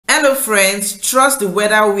Hello friends, trust the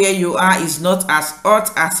weather where you are is not as hot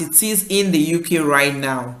as it is in the UK right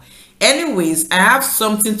now. Anyways, I have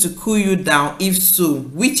something to cool you down if so,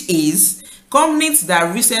 which is companies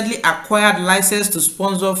that recently acquired license to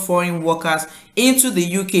sponsor foreign workers into the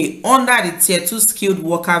UK under the Tier 2 skilled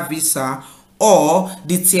worker visa or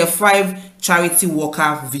the Tier 5 charity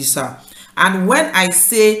worker visa. And when I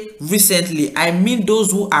say recently, I mean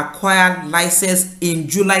those who acquired license in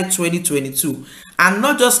July 2022. And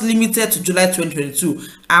not just limited to July 2022.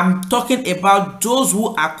 I'm talking about those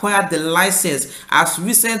who acquired the license as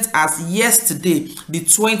recent as yesterday, the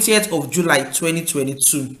 20th of July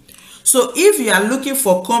 2022. So if you are looking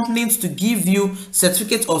for companies to give you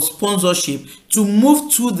certificate of sponsorship to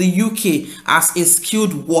move to the UK as a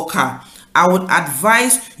skilled worker, I would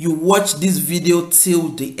advise you watch this video till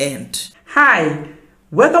the end. Hi,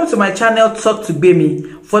 welcome to my channel Talk to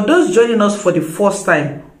Bemy. For those joining us for the first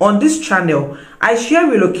time, on this channel, I share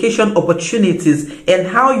relocation opportunities and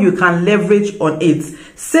how you can leverage on it,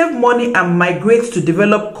 save money and migrate to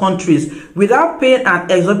developed countries without paying an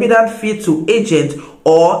exorbitant fee to agent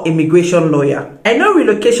or immigration lawyer. I know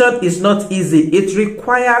relocation is not easy. It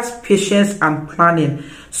requires patience and planning.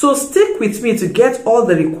 So stick with me to get all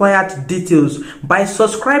the required details by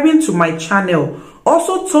subscribing to my channel.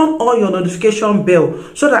 Also turn on your notification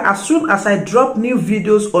bell so that as soon as I drop new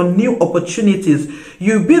videos or new opportunities,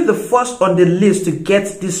 you'll be the first on the list to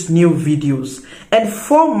get these new videos. And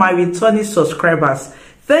for my returning subscribers,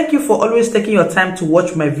 thank you for always taking your time to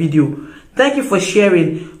watch my video. Thank you for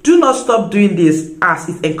sharing. Do not stop doing this as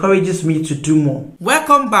it encourages me to do more.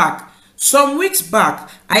 Welcome back. Some weeks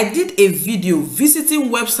back, I did a video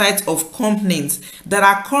visiting websites of companies that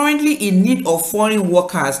are currently in need of foreign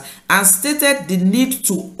workers and stated the need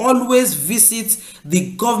to always visit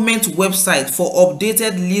the government website for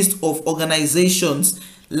updated list of organizations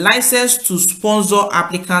licensed to sponsor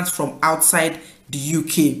applicants from outside the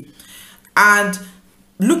UK. And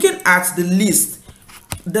looking at the list,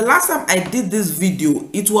 the last time I did this video,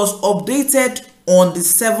 it was updated on the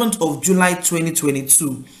 7th of July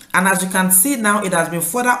 2022. And as you can see now, it has been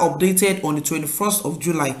further updated on the 21st of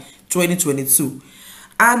July 2022.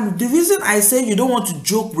 And the reason I say you don't want to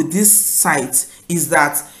joke with this site is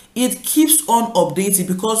that it keeps on updating,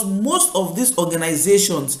 because most of these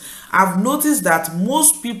organizations, I've noticed that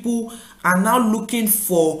most people are now looking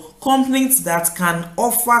for companies that can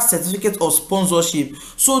offer certificate of sponsorship.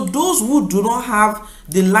 So those who do not have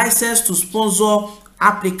the license to sponsor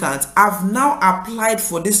applicants have now applied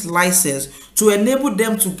for this license to enable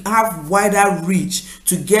them to have wider reach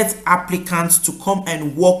to get applicants to come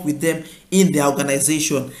and work with them in their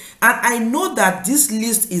organization. And I know that this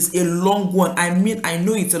list is a long one. I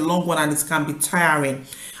know it's a long one and it can be tiring.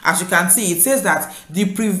 As you can see, it says that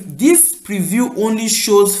this preview only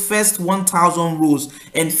shows first 1,000 rows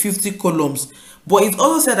and 50 columns. But it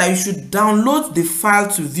also said that you should download the file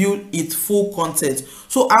to view its full content.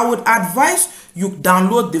 So I would advise you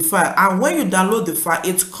download the file, and when you download the file,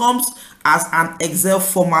 it comes as an Excel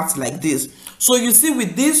format like this. So you see,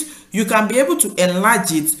 with this, you can be able to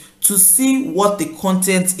enlarge it to see what the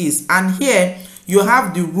content is. And here you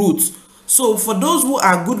have the roots. So for those who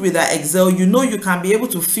are good with that Excel, you know you can be able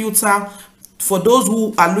to filter. For those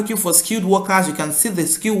who are looking for skilled workers, you can see the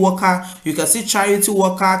skilled worker, you can see charity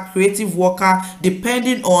worker, creative worker,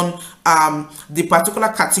 depending on the particular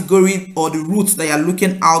category or the routes that you are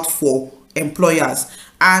looking out for employers.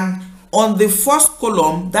 And on the first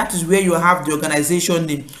column, that is where you have the organization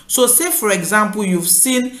name. So say for example, you've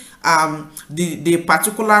seen the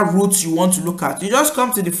particular routes you want to look at. You just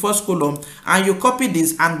come to the first column and you copy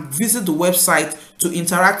this and visit the website to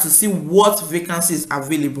interact to see what vacancies are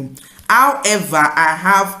available. However, I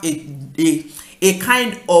have a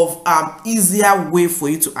kind of easier way for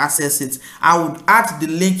you to access it. I would add the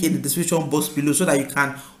link in the description box below so that you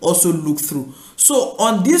can also look through. So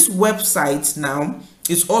on this website now,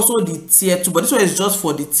 it's also the tier 2, but this one is just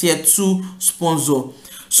for the tier 2 sponsor.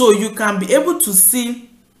 So you can be able to see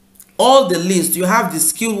all the list. You have the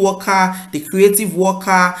skilled worker, the creative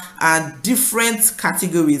worker, and different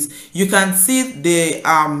categories. You can see the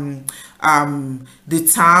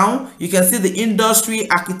town, you can see the industry,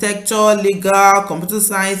 architecture, legal, computer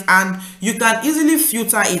science, and you can easily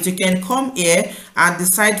filter it. You can come here and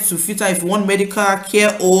decide to filter if you want medical,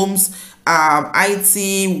 care homes,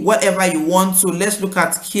 IT, whatever you want. So let's look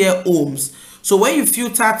at care homes. So when you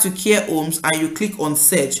filter to care homes and you click on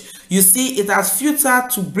search, you see it has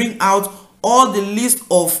filtered to bring out all the list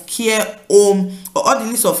of care home, or all the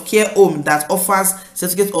list of care home that offers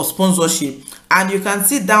certificate of sponsorship. And you can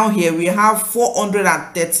see down here we have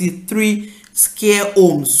 433 care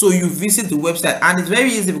homes. So you visit the website, and it's very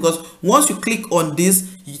easy because once you click on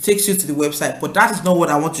this, it takes you to the website, but that is not what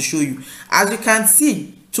I want to show you. As you can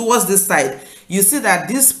see towards this side, you see that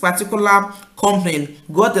this particular company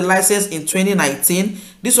got the license in 2019.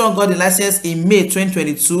 This one got the license in May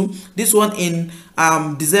 2022. This one in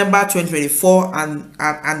December 2024,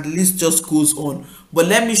 and the list just goes on. But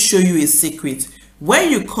let me show you a secret. When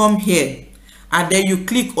you come here and then you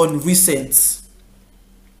click on recent,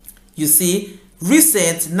 you see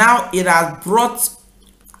recent, now it has brought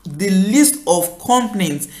the list of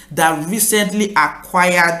companies that recently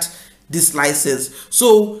acquired this license.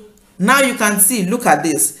 So now you can see, look at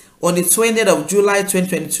this, on the 20th of July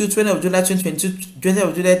 2022, 20th of July 2022, 20th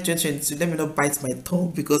of July 2022. Let me not bite my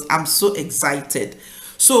tongue because I'm so excited.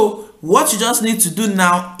 So what you just need to do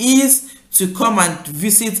now is to come and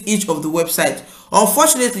visit each of the websites.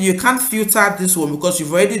 Unfortunately, you can't filter this one because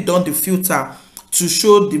you've already done the filter to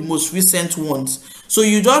show the most recent ones. So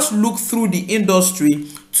you just look through the industry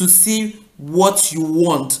to see what you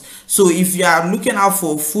want. So if you are looking out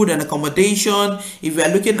for food and accommodation, if you are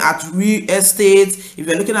looking at real estate, if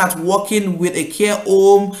you're looking at working with a care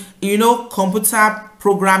home, you know, computer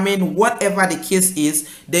programming, whatever the case is,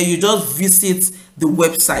 then you just visit the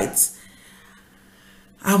website.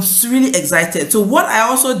 I'm really excited. So what I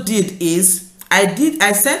also did is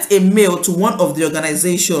I sent a mail to one of the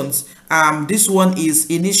organizations. This one is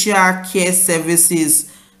Initial Care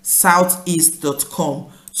Services Southeast.com.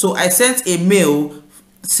 So I sent a mail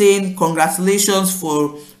saying congratulations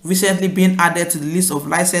for recently being added to the list of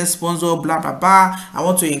licensed sponsor, blah blah blah. I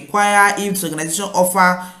want to inquire if this organization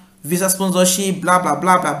offer visa sponsorship, blah blah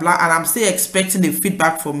blah blah blah. And I'm still expecting the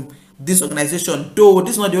feedback from this organization, though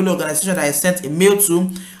this is not the only organization that I sent a mail to.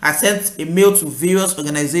 I sent a mail to various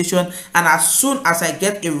organizations, and as soon as I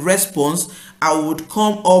get a response, I would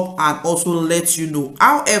come up and also let you know.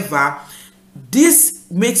 However, this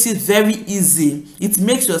makes it very easy. It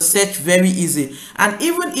makes your search very easy. And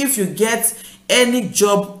even if you get any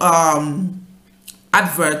job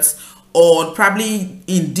adverts or probably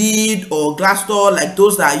Indeed or Glassdoor, like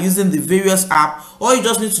those that are using the various app, all you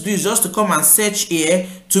just need to do is just to come and search here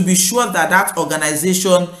to be sure that that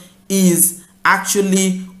organization is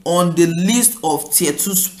actually on the list of tier 2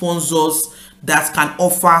 sponsors that can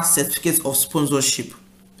offer certificates of sponsorship.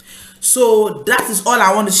 So that is all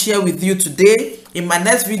I want to share with you today. In my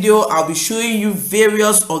next video, I'll be showing you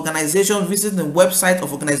various organizations, visiting the website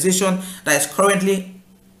of organization that is currently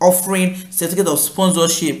offering certificate of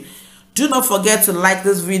sponsorship. Do not forget to like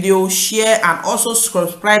this video, share, and also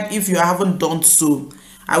subscribe if you haven't done so.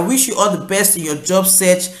 I wish you all the best in your job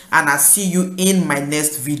search, and I'll see you in my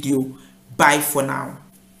next video. Bye for now.